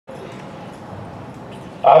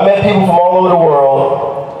I've met people from all over the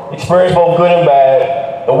world, experienced both good and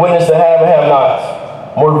bad, and witnessed the have and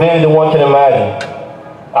have-nots, more vivid than one can imagine.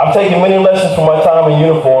 I've taken many lessons from my time in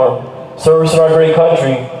uniform, service in our great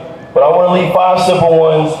country, but I want to leave 5 simple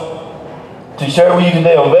ones to share with you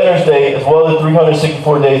today on Veterans Day, as well as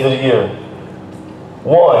 364 days of the year.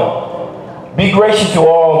 1, be gracious to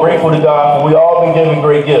all and grateful to God, for we all been given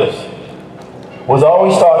great gifts. Was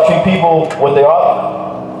always taught treat people what they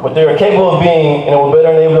are capable of being, and it will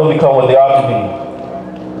better enable them to become what they ought to be.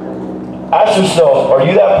 Ask yourself, are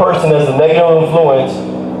you that person that's a negative influence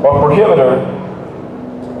or prohibitor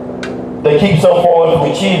that keeps someone from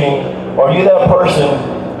achieving, or are you that person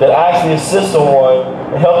that actually assists someone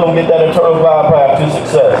and helps them get that eternal glide path to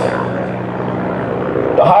success?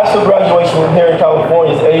 The high school graduation here in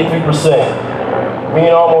California is 83%,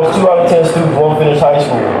 meaning almost 2 out of 10 students won't finish high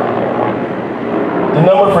school. The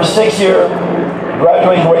number for 6-year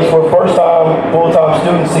graduation rates for a first-time, full-time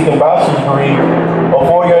student seeking bachelor's degree or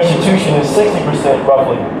 4-year institution is 60%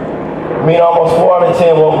 roughly, meaning almost 4 out of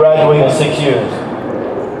 10 won't graduate in 6 years.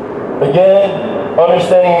 Again,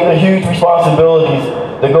 understanding the huge responsibilities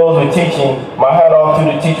that goes with teaching, my hat off to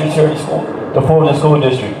the teachers here at the Fullerton School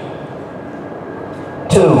District.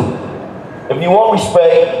 2, if you want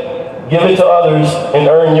respect, give it to others and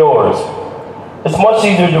earn yours. It's much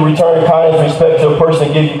easier to return kindness and respect to a person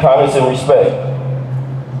that gives you kindness and respect.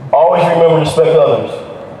 Always remember to respect others.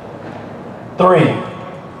 3,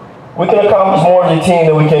 we can accomplish more as a team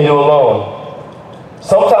than we can do alone.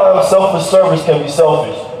 Sometimes selfless service can be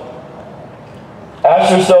selfish.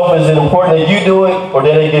 Ask yourself, is it important that you do it or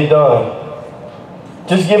that it get done?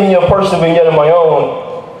 Just giving you a personal vignette of my own,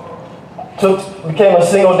 became a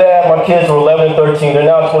single dad. My kids were 11 and 13. They're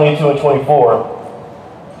now 22 and 24.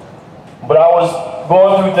 But I was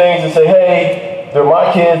going through things and say, hey, they're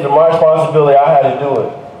my kids, they're my responsibility, I had to do it.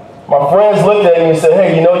 My friends looked at me and said,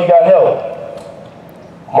 hey, you know you got help.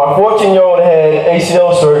 My 14-year-old had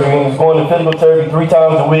ACL surgery and was going to physical therapy 3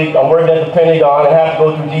 times a week. I'm working at the Pentagon and have to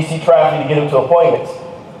go through DC traffic to get him to appointments.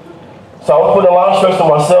 So I was putting a lot of stress on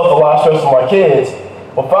myself, a lot of stress on my kids.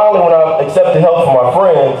 But finally, when I accepted help from my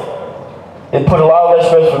friends, it put a lot less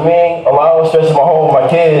stress for me, a lot less stress in my home with my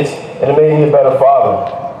kids, and it made me a better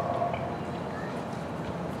father.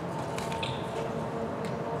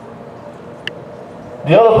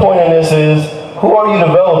 The other point in this is, who are you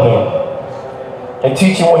developing and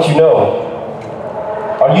teaching what you know?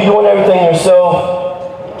 Are you doing everything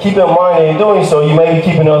yourself? Keep in mind that in doing so, you may be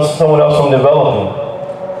keeping someone else from developing.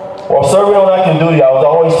 While serving on active duty, I was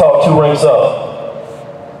always taught 2 ranks up.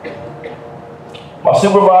 My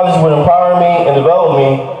supervisors would empower me and develop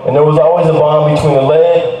me, and there was always a bond between the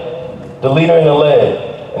led, the leader, and the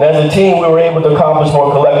led. And as a team, we were able to accomplish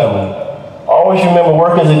more collectively. Always remember,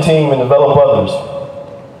 work as a team and develop others.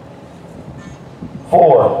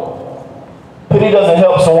 4, pity doesn't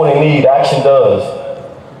help someone in need, action does.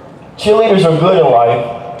 Cheerleaders are good in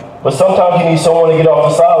life, but sometimes you need someone to get off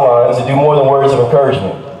the sidelines and do more than words of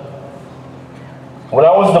encouragement. When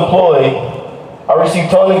I was deployed, I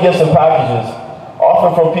received tons of gifts and packages,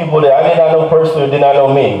 often from people that I did not know personally or did not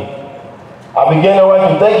know me. I began to write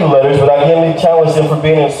them thank you letters, but I again challenged them for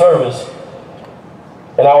being in service.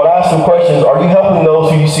 And I would ask them questions, are you helping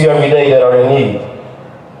those who you see every day that are in need?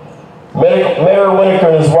 Mayor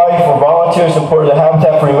Winnicker and his wife were volunteers supporting the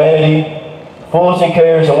Habitat for Humanity, Fullerton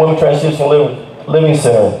Cares, and Women Transition Living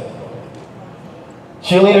Center.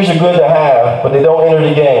 Cheerleaders are good to have, but they don't enter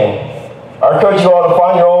the game. I encourage you all to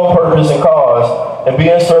find your own purpose and cause and be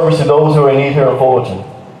in service to those who are in need here in Fullerton.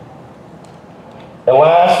 And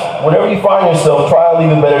last, whenever you find yourself, try and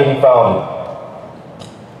leave it better than you found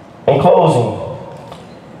it. In closing,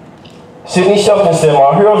 Sidney Shelton said,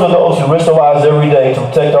 our heroes are those who risk their lives every day to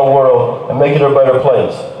protect our world and make it a better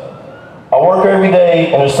place. I work every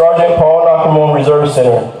day in the Sergeant Paul Knockerman Reserve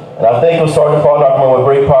Center, and I think of Sergeant Paul Knockerman with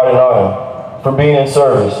great pride and honor for being in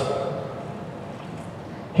service.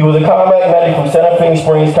 He was a combat medic from Santa Fe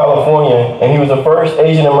Springs, California, and he was the first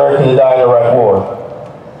Asian American to die in the Iraq War.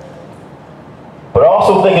 But I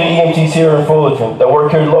also think of the EMTs here in Fullerton that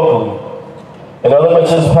work here locally, and other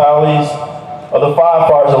municipalities, of the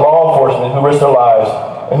firefighters and law enforcement who risk their lives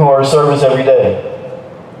and who are in service every day.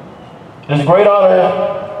 It is a great honor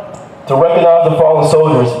to recognize the fallen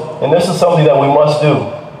soldiers, and this is something that we must do.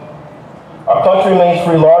 Our country remains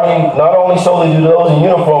free largely, not only solely due to those in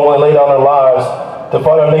uniform when they lay down their lives to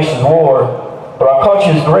fight our nation's war, but our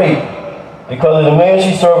country is great because of the millions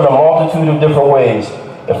she served in a multitude of different ways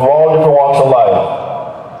and from all different walks of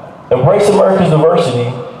life. Embrace America's diversity,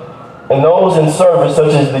 and those in service,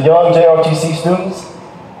 such as the young JRTC students,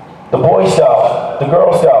 the Boy Scouts, the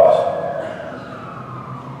Girl Scouts,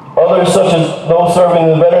 others such as those serving in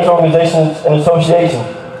the veterans organizations and associations.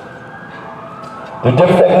 Their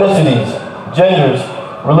different ethnicities, genders,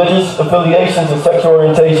 religious affiliations, and sexual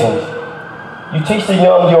orientations. You teach the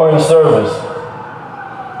young you are in service.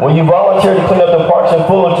 When you volunteer to clean up the parks in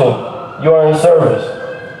Fullerton, you are in service.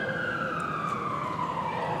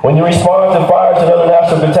 When you respond to fires and other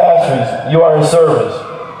natural catastrophes, you are in service.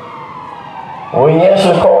 When you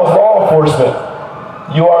answer the calls of law enforcement,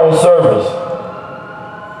 you are in service.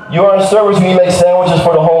 You are in service when you make sandwiches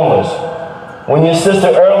for the homeless. When you assist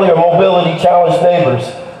the elderly or mobility challenged neighbors,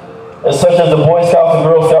 as such as the Boy Scouts and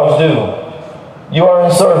Girl Scouts do, you are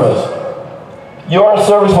in service. You are in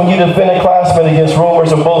service when you defend a classmate against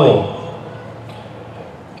rumors of bullying.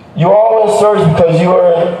 You are all in service because you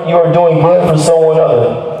are doing good for someone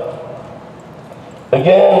other.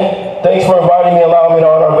 Again, thanks for inviting me and allowing me to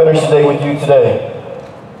honor our Veterans Day with you today.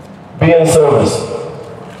 Be in service.